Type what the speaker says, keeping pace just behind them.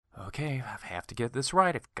Okay, I have to get this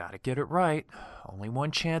right. I've got to get it right. Only one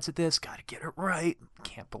chance at this. Got to get it right.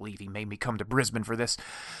 Can't believe he made me come to Brisbane for this.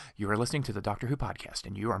 You are listening to the Doctor Who podcast,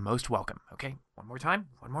 and you are most welcome. Okay, one more time.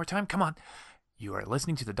 Come on. You are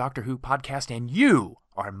listening to the Doctor Who podcast, and you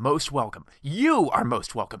are most welcome. You are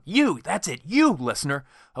most welcome. You, that's it. You, listener.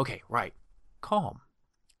 Okay, right. Calm.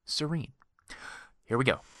 Serene. Here we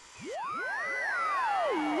go.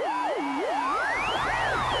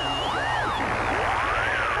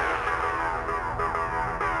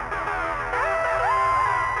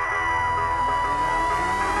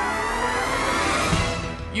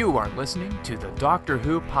 You are listening to the Doctor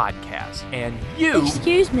Who podcast, and you...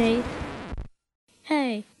 Excuse me.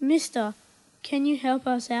 Hey, mister, can you help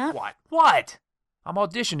us out? What? I'm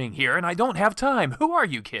auditioning here, and I don't have time. Who are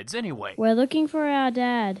you kids, anyway? We're looking for our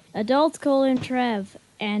dad. Adults call him Trev,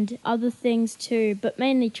 and other things too, but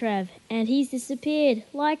mainly Trev. And he's disappeared,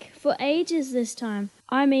 like, for ages this time.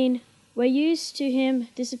 I mean, we're used to him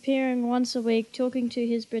disappearing once a week, talking to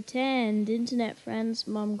his pretend internet friends,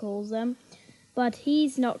 Mum calls them. But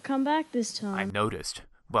he's not come back this time. I noticed.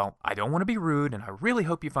 Well, I don't want to be rude, and I really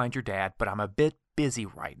hope you find your dad, but I'm a bit busy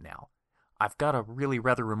right now. I've got a really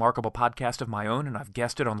rather remarkable podcast of my own, and I've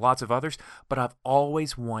guested on lots of others, but I've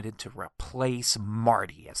always wanted to replace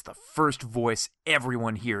Marty as the first voice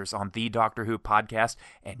everyone hears on the Doctor Who podcast,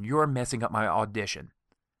 and you're messing up my audition.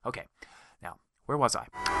 Okay, now, where was I?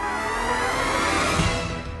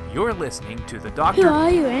 You're listening to the Doctor... Who are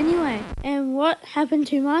you anyway? And what happened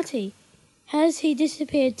to Marty? Has he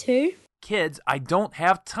disappeared too? Kids, I don't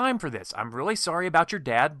have time for this. I'm really sorry about your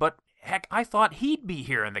dad, but heck, I thought he'd be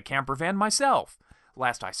here in the camper van myself.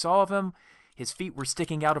 Last I saw of him, his feet were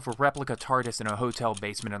sticking out of a replica TARDIS in a hotel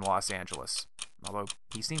basement in Los Angeles. Although,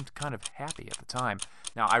 he seemed kind of happy at the time.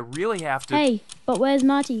 Now, I really have to... Hey, but where's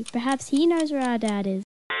Marty? Perhaps he knows where our dad is.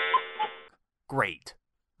 Great.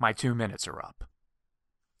 My 2 minutes are up.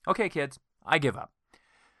 Okay, kids, I give up.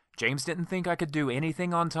 James didn't think I could do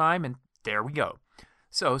anything on time, and there we go.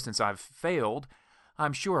 So, since I've failed,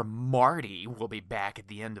 I'm sure Marty will be back at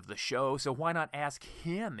the end of the show, so why not ask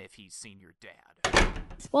him if he's seen your dad?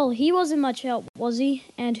 Well, he wasn't much help, was he?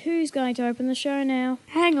 And who's going to open the show now?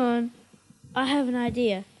 Hang on. I have an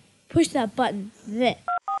idea. Push that button. There.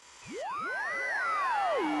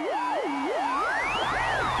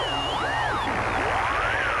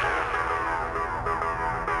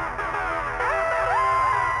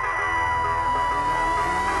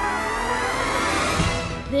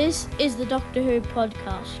 This is the Doctor Who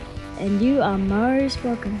podcast, and you are most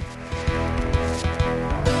welcome.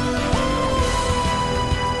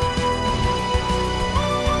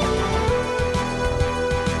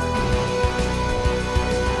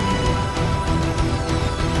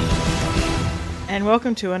 And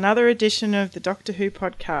welcome to another edition of the Doctor Who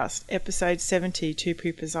podcast, episode 70 to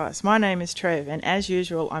be precise. My name is Trev, and as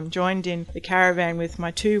usual, I'm joined in the caravan with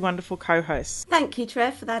my two wonderful co-hosts. Thank you,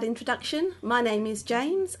 Trev, for that introduction. My name is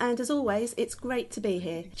James, and as always, it's great to be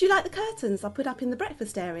here. Do you like the curtains I put up in the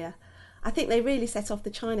breakfast area? I think they really set off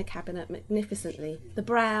the china cabinet magnificently. The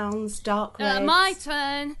browns, dark reds... My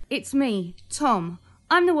turn. It's me, Tom.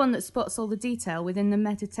 I'm the one that spots all the detail within the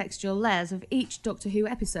metatextual layers of each Doctor Who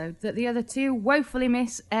episode that the other two woefully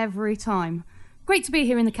miss every time. Great to be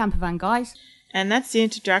here in the camper van, guys. And that's the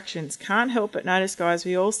introductions. Can't help but notice, guys,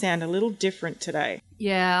 we all sound a little different today.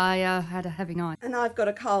 Yeah, I had a heavy night. And I've got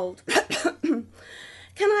a cold.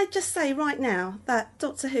 Can I just say right now that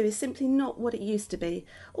Doctor Who is simply not what it used to be?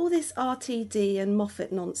 All this RTD and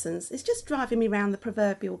Moffat nonsense is just driving me round the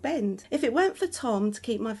proverbial bend. If it weren't for Tom to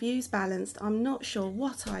keep my views balanced, I'm not sure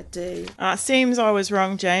what I'd do. Seems I was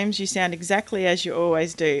wrong, James. You sound exactly as you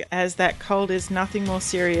always do, as that cold is nothing more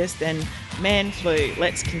serious than man flu.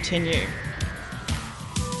 Let's continue.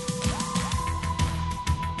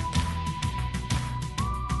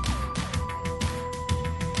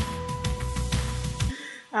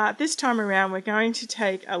 This time around, we're going to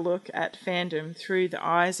take a look at fandom through the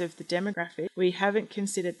eyes of the demographic. We haven't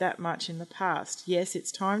considered that much in the past. Yes,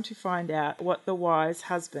 it's time to find out what the wise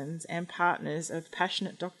husbands and partners of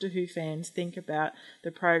passionate Doctor Who fans think about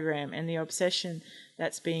the program and the obsession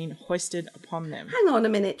that's been hoisted upon them. Hang on a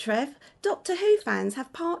minute, Trev. Doctor Who fans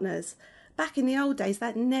have partners. Back in the old days,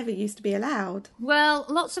 that never used to be allowed. Well,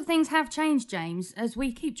 lots of things have changed, James, as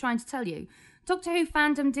we keep trying to tell you. Doctor Who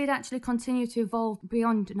fandom did actually continue to evolve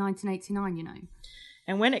beyond 1989, you know.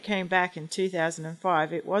 And when it came back in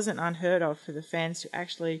 2005, it wasn't unheard of for the fans to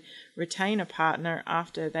actually retain a partner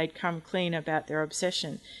after they'd come clean about their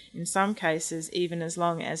obsession, in some cases even as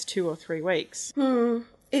long as 2 or 3 weeks.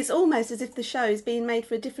 It's almost as if the show's being made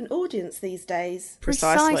for a different audience these days.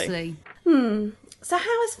 Precisely. So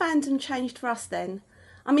how has fandom changed for us then?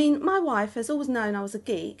 I mean, my wife has always known I was a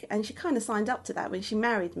geek, and she kind of signed up to that when she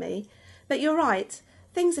married me. But you're right,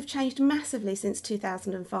 things have changed massively since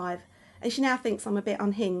 2005, and she now thinks I'm a bit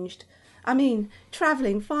unhinged. I mean,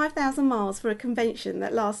 travelling 5,000 miles for a convention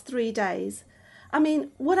that lasts 3 days. I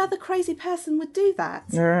mean, what other crazy person would do that?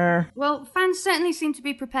 Well, fans certainly seem to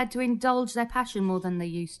be prepared to indulge their passion more than they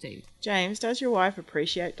used to. James, does your wife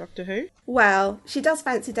appreciate Doctor Who? Well, she does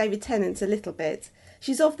fancy David Tennant a little bit.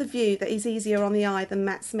 She's of the view that he's easier on the eye than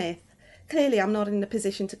Matt Smith. Clearly, I'm not in a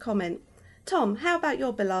position to comment. Tom, how about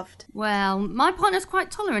your beloved? Well, my partner's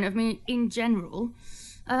quite tolerant of me in general.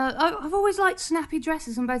 I've always liked snappy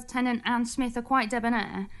dresses, and both Tennant and Smith are quite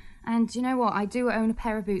debonair. And you know what? I do own a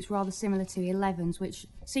pair of boots rather similar to 11's, which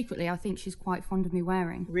secretly I think she's quite fond of me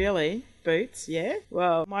wearing. Really? Boots, yeah?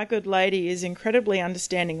 Well, my good lady is incredibly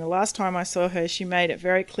understanding. The last time I saw her, she made it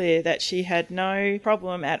very clear that she had no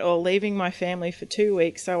problem at all leaving my family for 2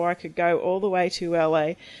 weeks so I could go all the way to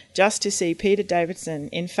LA just to see Peter Davison.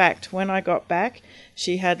 In fact, when I got back,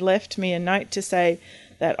 she had left me a note to say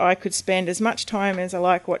that I could spend as much time as I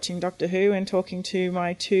like watching Doctor Who and talking to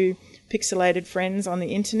my 2 pixelated friends on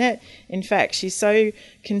the internet. In fact, she's so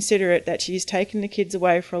considerate that she's taken the kids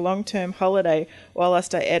away for a long-term holiday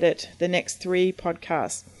whilst I edit the next 3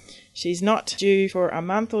 podcasts. She's not due for a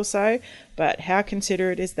month or so, but how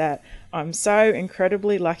considerate is that? I'm so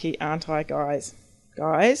incredibly lucky, aren't I, guys?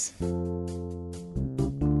 Guys?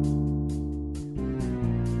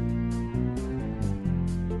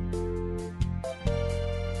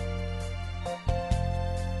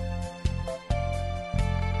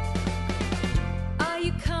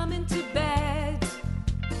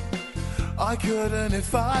 I couldn't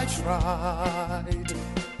if I tried.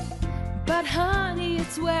 But honey,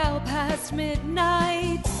 it's well past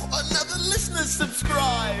midnight. Another listener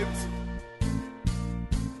subscribed.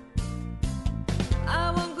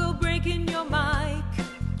 I won't go breaking your mic.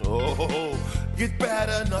 Oh, you'd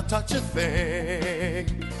better not touch a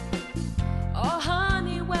thing. Oh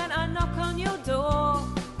honey, when I knock on your door.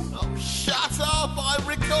 Oh, shut up, I'm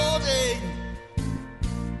recording.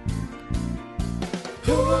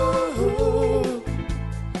 Ooh,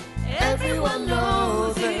 everyone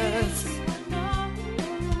knows it.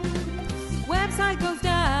 Website goes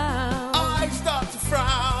down. I start to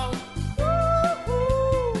frown.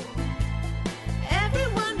 Ooh,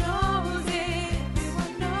 everyone knows it.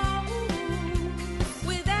 Everyone knows.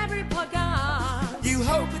 With every podcast, You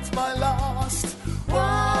hope it's my last. Whoa,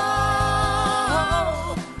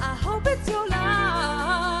 I hope it's your last.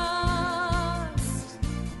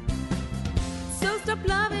 So stop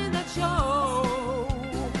loving that show.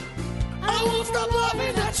 I won't stop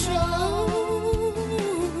loving that show.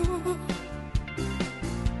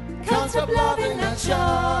 Can't stop loving that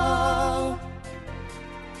show.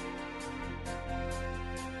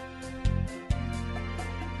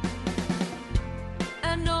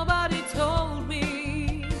 And nobody told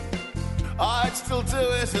me. I'd still do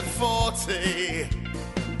it at 40.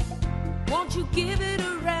 Won't you give it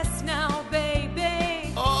a rest now,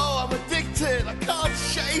 baby? Oh, I'm addicted. I can't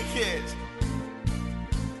shake it.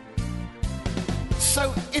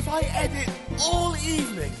 So if I edit all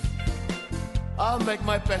evening, I'll make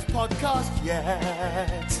my best podcast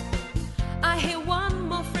yet. I hear one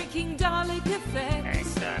more freaking Dalek effect.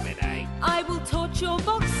 Exterminate. I will torch your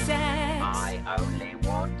box set. I only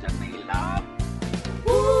want to be loved.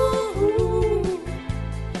 Ooh,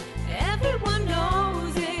 everyone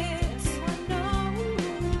knows it.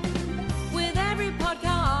 With every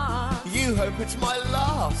podcast. You hope it's my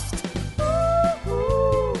last.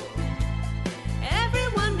 Ooh,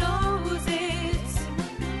 everyone knows it.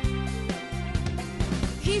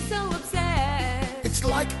 He's so obsessed. It's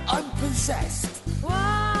like I'm possessed.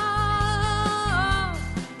 Whoa,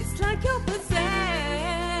 it's like you're possessed.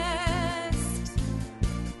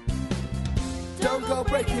 Don't go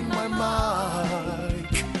breaking my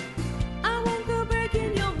mic. I won't go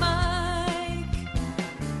breaking your mic.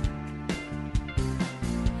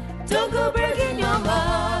 Don't go breaking your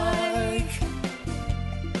mic.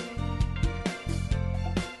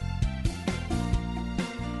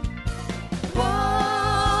 Whoa,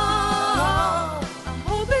 I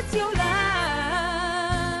hope it's your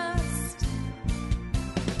last.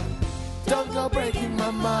 Don't go breaking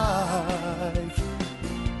my mic.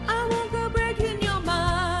 I won't go breaking your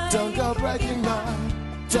mic. Don't go breaking my.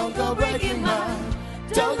 Don't go breaking my.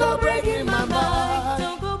 Don't go breaking my mic.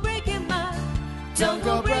 Don't go breaking my. Don't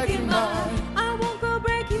go breaking my. I won't go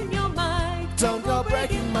breaking your mic. Don't go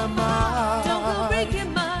breaking my mic. Don't go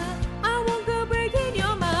breaking my. I won't go breaking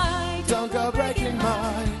your mic. Don't go breaking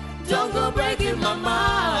my. Don't go breaking my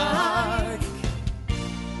mic.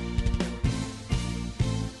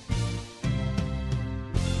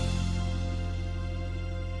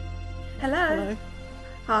 Hello.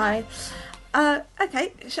 Hi.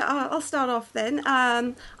 Okay, I'll start off then.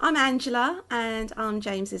 I'm Angela and I'm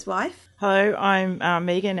James's wife. Hello, I'm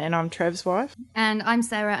Megan and I'm Trev's wife. And I'm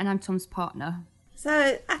Sarah and I'm Tom's partner.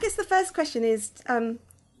 So I guess the first question is,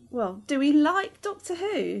 do we like Doctor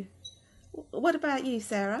Who? What about you,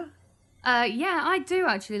 Sarah? Yeah, I do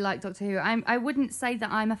actually like Doctor Who. I wouldn't say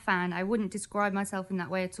that I'm a fan. I wouldn't describe myself in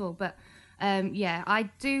that way at all. But yeah,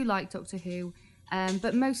 I do like Doctor Who.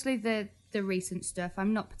 But mostly the recent stuff.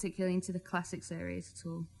 I'm not particularly into the classic series at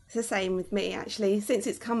all. It's the same with me, actually. Since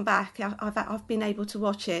it's come back, I've been able to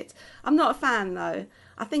watch it. I'm not a fan, though.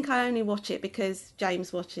 I think I only watch it because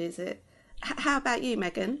James watches it. How about you,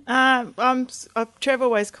 Megan? Trev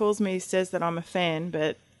always calls me, says that I'm a fan,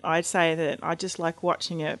 but I'd say that I just like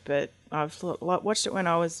watching it. But I've watched it when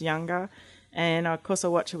I was younger, and of course I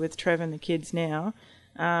watch it with Trev and the kids now.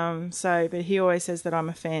 But he always says that I'm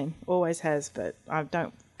a fan, always has, but I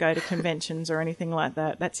don't go to conventions or anything like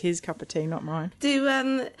that. That's his cup of tea, not mine.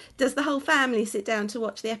 Does the whole family sit down to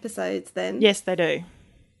watch the episodes then? Yes, they do,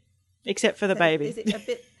 except for the baby. Is it a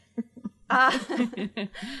bit?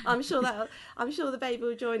 I'm sure the baby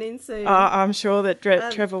will join in soon. I'm sure that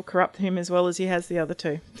Trev will corrupt him as well as he has the other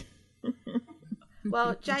two.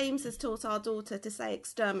 Well, James has taught our daughter to say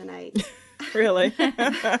exterminate. Really?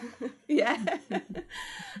 Yeah.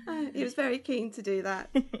 He was very keen to do that.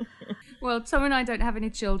 Well, Tom and I don't have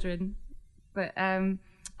any children, but I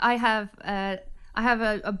have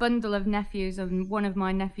a bundle of nephews, and one of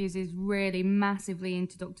my nephews is really massively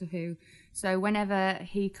into Doctor Who. So whenever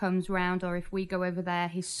he comes round, or if we go over there,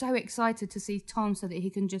 he's so excited to see Tom so that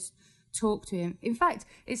he can just talk to him. In fact,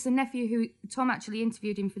 it's the nephew who Tom actually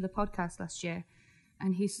interviewed him for the podcast last year.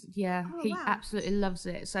 And he absolutely loves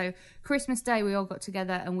it. So Christmas Day, we all got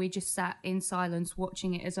together and we just sat in silence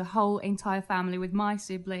watching it as a whole entire family with my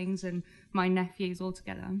siblings and my nephews all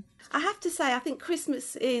together. I have to say, I think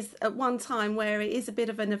Christmas is at one time where it is a bit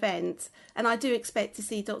of an event. And I do expect to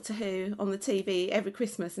see Doctor Who on the TV every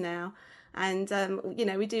Christmas now. And,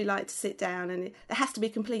 we do like to sit down, and there has to be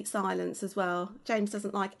complete silence as well. James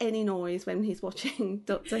doesn't like any noise when he's watching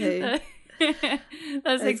Doctor Who.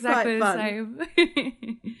 That's exactly the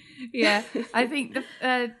same. Yeah, I think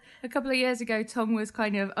a couple of years ago, Tom was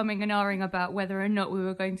kind of umming and ahhing about whether or not we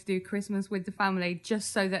were going to do Christmas with the family,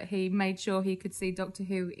 just so that he made sure he could see Doctor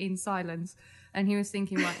Who in silence. And he was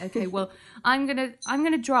thinking, right, okay, well, I'm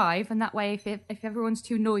gonna drive, and that way, if everyone's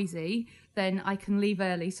too noisy, then I can leave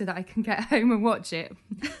early so that I can get home and watch it.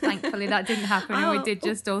 Thankfully, that didn't happen, and we did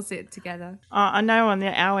just all sit together. I know on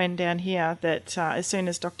our end down here that as soon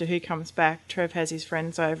as Doctor Who comes back, Trev has his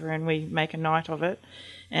friends over and we make a night of it.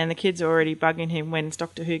 And the kids are already bugging him, when's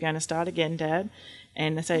Doctor Who going to start again, Dad?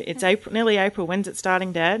 And they say, it's April, nearly April, when's it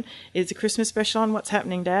starting, Dad? Is the Christmas special on? What's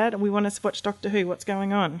happening, Dad? We want to watch Doctor Who, what's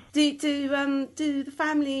going on? Do the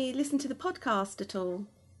family listen to the podcast at all?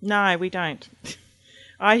 No, we don't.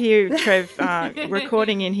 I hear Trev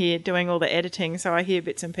recording in here, doing all the editing, so I hear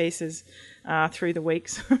bits and pieces through the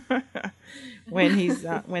weeks when he's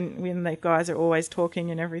when the guys are always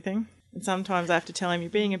talking and everything. And sometimes I have to tell him,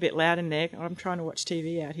 you're being a bit loud in there. I'm trying to watch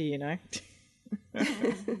TV out here,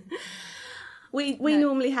 We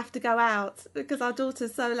normally have to go out because our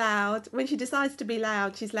daughter's so loud. When she decides to be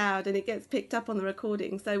loud, she's loud, and it gets picked up on the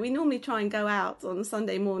recording. So we normally try and go out on a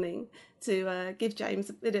Sunday morning to give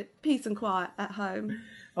James a bit of peace and quiet at home.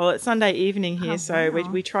 Well, it's Sunday evening here, so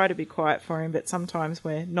we try to be quiet for him, but sometimes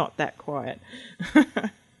we're not that quiet.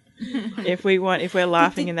 If we're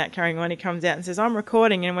laughing and that carrying on, he comes out and says, I'm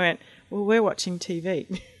recording, and we went, well, we're watching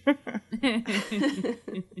TV.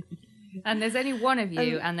 And there's only one of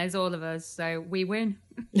you, and there's all of us, so we win.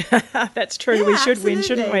 That's true. Yeah, we should absolutely. win,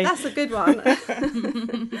 shouldn't we? That's a good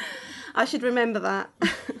one. I should remember that.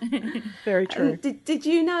 Very true. Did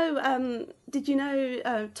you know?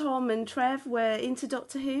 Tom and Trev were into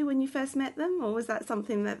Doctor Who when you first met them, or was that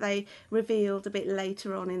something that they revealed a bit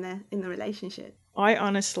later on in the relationship? I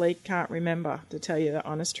honestly can't remember, to tell you the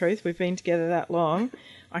honest truth. We've been together that long.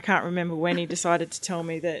 I can't remember when he decided to tell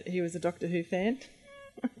me that he was a Doctor Who fan.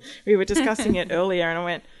 We were discussing it earlier, and I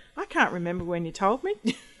went, I can't remember when you told me.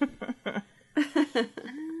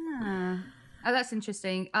 Oh, that's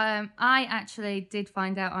interesting. I actually did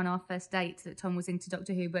find out on our first date that Tom was into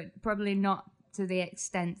Doctor Who, but probably not to the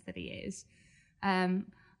extent that he is.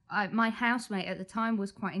 My housemate at the time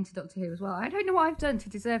was quite into Doctor Who as well. I don't know what I've done to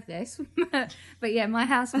deserve this, but yeah, my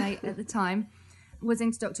housemate at the time was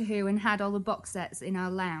into Doctor Who and had all the box sets in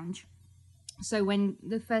our lounge. So when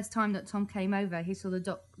the first time that Tom came over, he saw the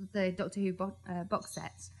Doctor Who box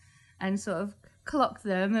sets and sort of clocked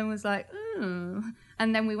them and was like, ooh.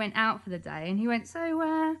 And then we went out for the day, and he went,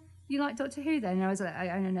 so you like Doctor Who then? And I was like, I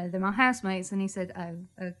don't know, they're my housemates. And he said,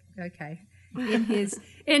 oh, okay. In his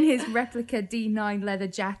replica D9 leather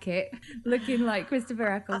jacket, looking like Christopher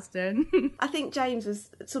Eccleston. I think James was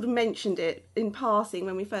sort of mentioned it in passing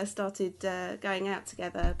when we first started going out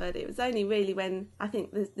together, but it was only really when I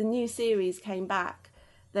think the new series came back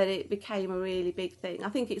that it became a really big thing. I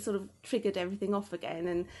think it sort of triggered everything off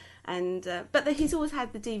again, but he's always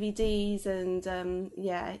had the DVDs, and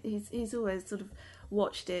he's always sort of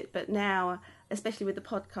watched it. But now, especially with the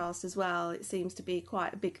podcast as well, it seems to be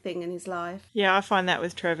quite a big thing in his life. Yeah, I find that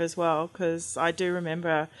with Trev as well, because I do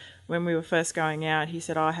remember when we were first going out, he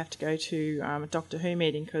said, I have to go to a Doctor Who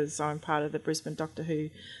meeting because I'm part of the Brisbane Doctor Who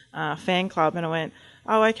fan club. And I went,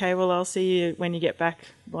 oh, okay, well, I'll see you when you get back,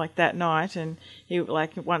 like, that night. And he,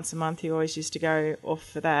 like, once a month, he always used to go off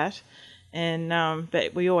for that. And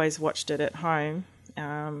but we always watched it at home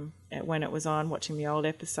when it was on, watching the old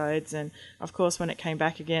episodes. And, of course, when it came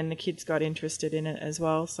back again, the kids got interested in it as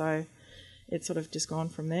well. So it's sort of just gone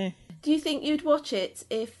from there. Do you think you'd watch it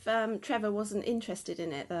if Trevor wasn't interested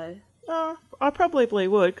in it, though? I probably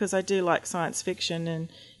would, because I do like science fiction, and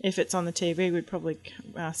if it's on the TV, we'd probably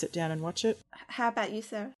sit down and watch it. How about you,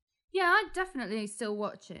 Sarah? Yeah, I'd definitely still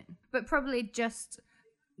watch it, but probably just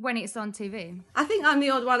when it's on TV. I think I'm the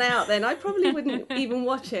odd one out then. I probably wouldn't even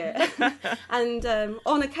watch it. And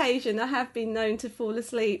on occasion, I have been known to fall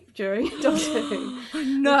asleep during Doctor Who.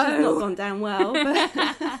 No. Which has not gone down well.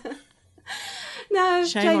 But no,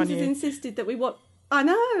 Shame James on has you. insisted that we watch... I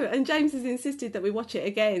know, and James has insisted that we watch it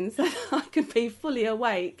again so I can be fully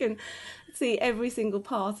awake and see every single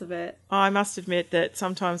part of it. I must admit that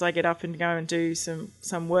sometimes I get up and go and do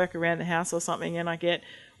some work around the house or something, and I get,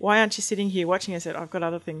 why aren't you sitting here watching? I said, I've got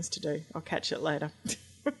other things to do. I'll catch it later.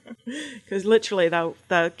 Because literally,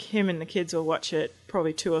 him and the kids will watch it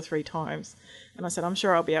probably 2 or 3 times. And I said, I'm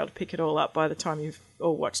sure I'll be able to pick it all up by the time you've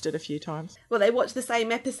all watched it a few times. Well, they watch the same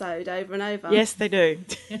episode over and over. Yes, they do.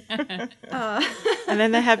 And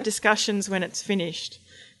then they have discussions when it's finished.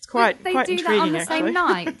 It's quite intriguing, They do that on the actually. same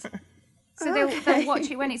night. So Okay. they'll watch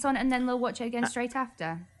it when it's on, and then they'll watch it again straight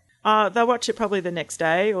after. They'll watch it probably the next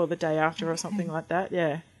day or the day after or something like that,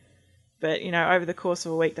 yeah. But, over the course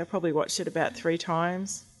of a week, they'll probably watch it about 3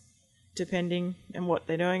 times, depending on what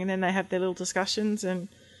they're doing. And then they have their little discussions, and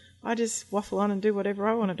I just waffle on and do whatever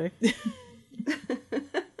I want to do.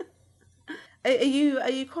 Are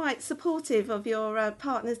you quite supportive of your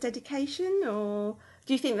partner's dedication, or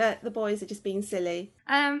do you think that the boys are just being silly?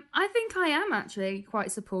 I think I am actually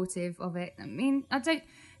quite supportive of it. I mean,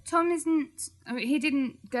 Tom isn't. I mean, he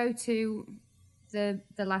didn't go to the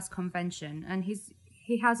last convention, and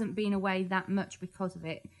he hasn't been away that much because of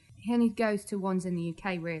it. He only goes to ones in the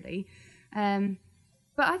UK, really.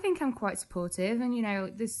 But I think I'm quite supportive, and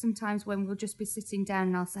there's sometimes when we'll just be sitting down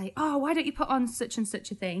and I'll say, "Oh, why don't you put on such and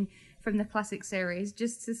such a thing from the classic series?"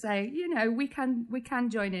 Just to say, we can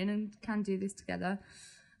join in and can do this together.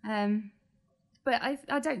 But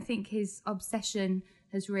I don't think his obsession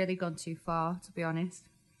has really gone too far, to be honest.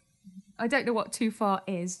 I don't know what too far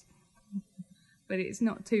is, but it's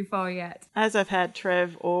not too far yet. As I've had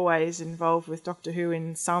Trev always involved with Doctor Who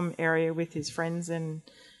in some area with his friends and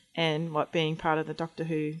being part of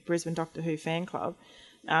the Brisbane Doctor Who fan club,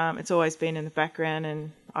 it's always been in the background,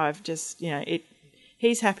 and I've just,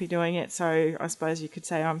 he's happy doing it, so I suppose you could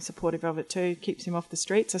say I'm supportive of it too. Keeps him off the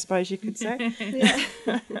streets, I suppose you could say.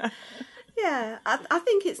 Yeah, I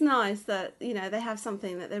think it's nice that, they have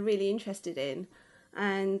something that they're really interested in.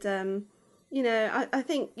 And, I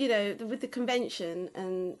think, with the convention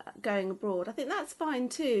and going abroad, I think that's fine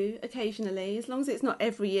too, occasionally, as long as it's not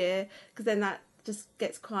every year, because then that just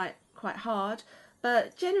gets quite hard.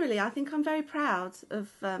 But generally, I think I'm very proud of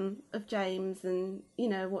James and,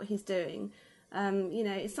 what he's doing.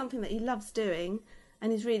 It's something that he loves doing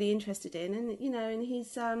and is really interested in,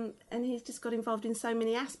 and he's just got involved in so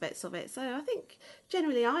many aspects of it. So I think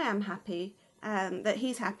generally I am happy that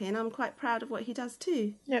he's happy, and I'm quite proud of what he does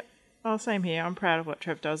too. Yep. Oh, same here. I'm proud of what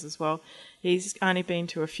Trev does as well. He's only been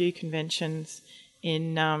to a few conventions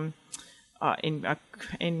in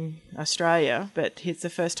Australia, but it's the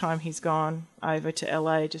first time he's gone over to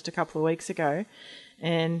LA just a couple of weeks ago,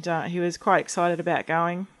 and he was quite excited about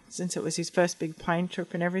going, since it was his first big plane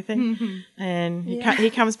trip and everything. Mm-hmm. And he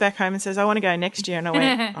comes back home and says, I want to go next year. And I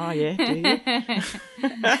went, oh, yeah, do you?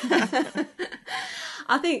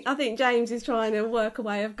 I think James is trying to work a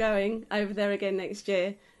way of going over there again next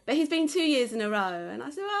year. But he's been 2 years in a row. And I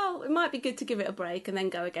said, well, it might be good to give it a break and then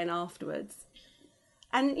go again afterwards.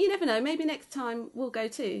 And you never know, maybe next time we'll go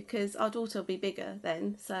too, because our daughter will be bigger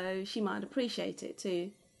then, so she might appreciate it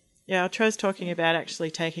too. Yeah, Trev's talking about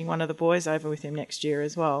actually taking one of the boys over with him next year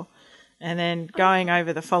as well. and then going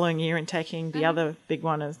over the following year and taking the other big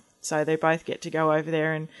one. So they both get to go over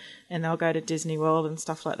there and they'll go to Disney World and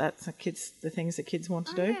stuff like that. So the things that kids want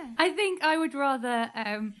to do. Yeah. I think I would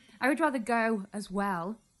rather go as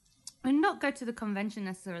well, and not go to the convention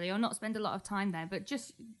necessarily, or not spend a lot of time there, but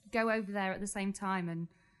just go over there at the same time, and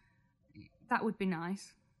that would be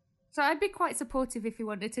nice. So I'd be quite supportive if he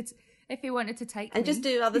wanted to take and me. just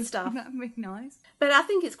do other stuff. That'd be nice. But I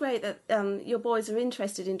think it's great that your boys are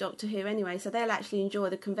interested in Doctor Who anyway, so they'll actually enjoy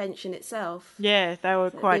the convention itself. Yeah, they were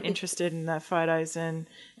quite interested in the photos and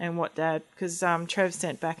what Dad, because Trev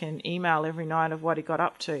sent back an email every night of what he got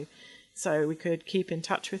up to, so we could keep in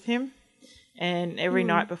touch with him. And every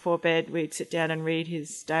night before bed, we'd sit down and read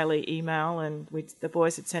his daily email, and the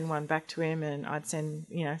boys would send one back to him, and I'd send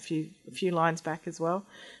a few lines back as well,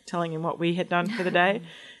 telling him what we had done for the day.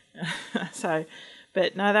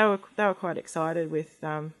 But no, they were quite excited with,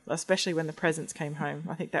 especially when the presents came home.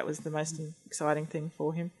 I think that was the most exciting thing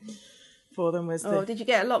for them was. Did you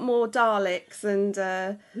get a lot more Daleks and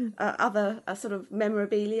other sort of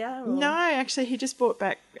memorabilia? Or? No, actually, he just brought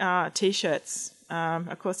back T-shirts.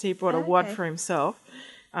 Of course, he brought a wad for himself.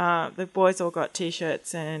 The boys all got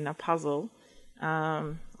T-shirts and a puzzle.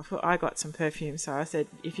 I got some perfume, so I said,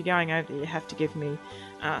 if you're going over there, you have to give me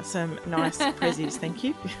some nice prezzies, thank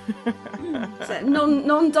you. So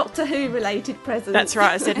non-Doctor Who related presents. That's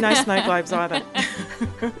right, I said no snow globes either.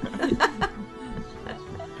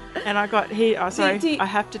 And I got I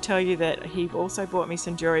have to tell you that he also bought me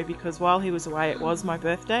some jewellery, because while he was away, it was my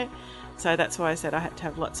birthday. So that's why I said I had to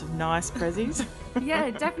have lots of nice prezzies.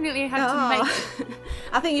 Yeah, definitely had to make...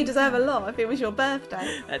 I think you deserve a lot if it was your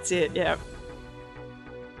birthday. That's it, yeah.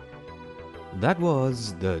 That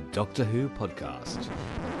was the Doctor Who podcast.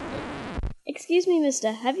 Excuse me,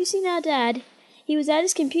 mister, have you seen our dad? He was at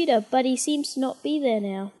his computer, but he seems to not be there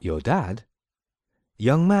now. Your dad?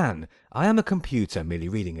 Young man, I am a computer merely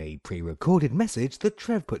reading a pre-recorded message that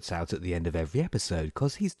Trev puts out at the end of every episode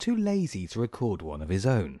because he's too lazy to record one of his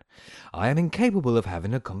own. I am incapable of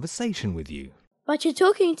having a conversation with you. But you're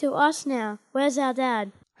talking to us now. Where's our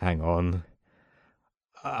dad? Hang on.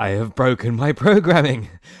 I have broken my programming.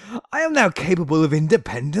 I am now capable of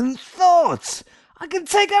independent thought. I can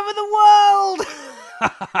take over the world.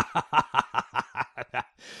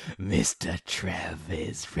 Mr. Trev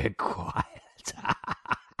is required.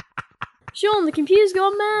 Sean, the computer's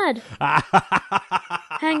gone mad.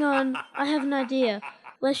 Hang on, I have an idea.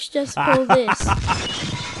 Let's just pull this.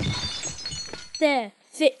 There,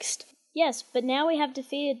 fixed. Yes, but now we have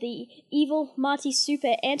defeated the evil Marty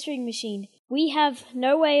Super answering machine. We have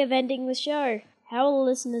no way of ending the show. How will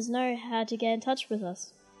the listeners know how to get in touch with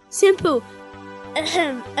us? Simple.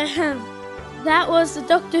 That was the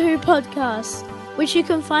Doctor Who podcast, which you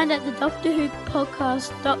can find at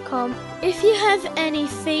thedoctorwhopodcast.com. If you have any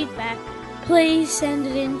feedback, please send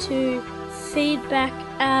it in to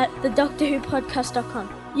feedback@thedoctorwhopodcast.com.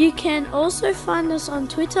 You can also find us on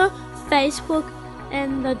Twitter, Facebook,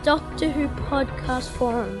 and the Doctor Who podcast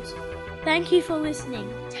forums. Thank you for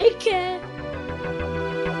listening. Take care.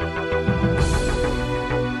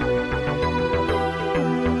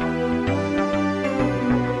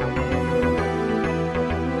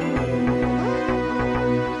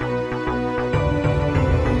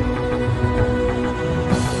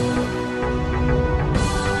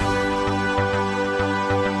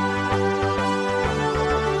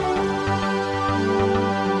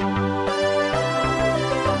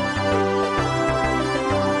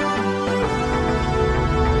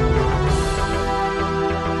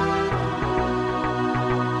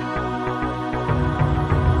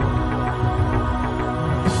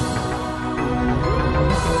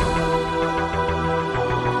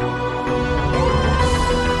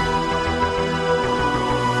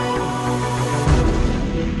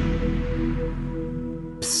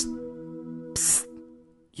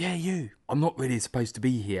 Yeah, you. I'm not really supposed to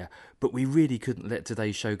be here, but we really couldn't let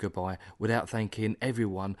today's show go by without thanking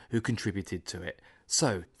everyone who contributed to it.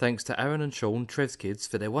 So, thanks to Aaron and Sean, Trev's kids,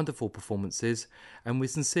 for their wonderful performances, and we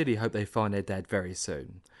sincerely hope they find their dad very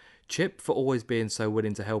soon. Chip for always being so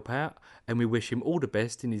willing to help out, and we wish him all the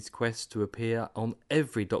best in his quest to appear on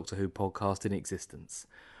every Doctor Who podcast in existence.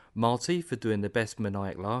 Marty for doing the best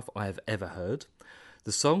maniac laugh I have ever heard.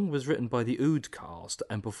 The song was written by the Oodcast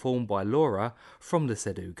and performed by Laura from the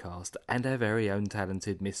said Oodcast and our very own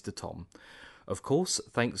talented Mr. Tom. Of course,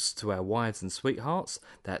 thanks to our wives and sweethearts,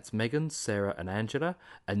 that's Megan, Sarah and Angela.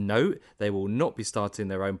 And no, they will not be starting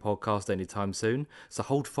their own podcast anytime soon, so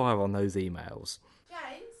hold fire on those emails.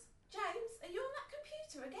 James, are you on that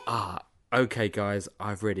computer again? Okay guys,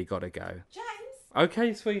 I've really got to go. James?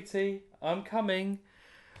 Okay, sweetie, I'm coming.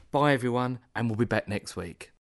 Bye everyone, and we'll be back next week.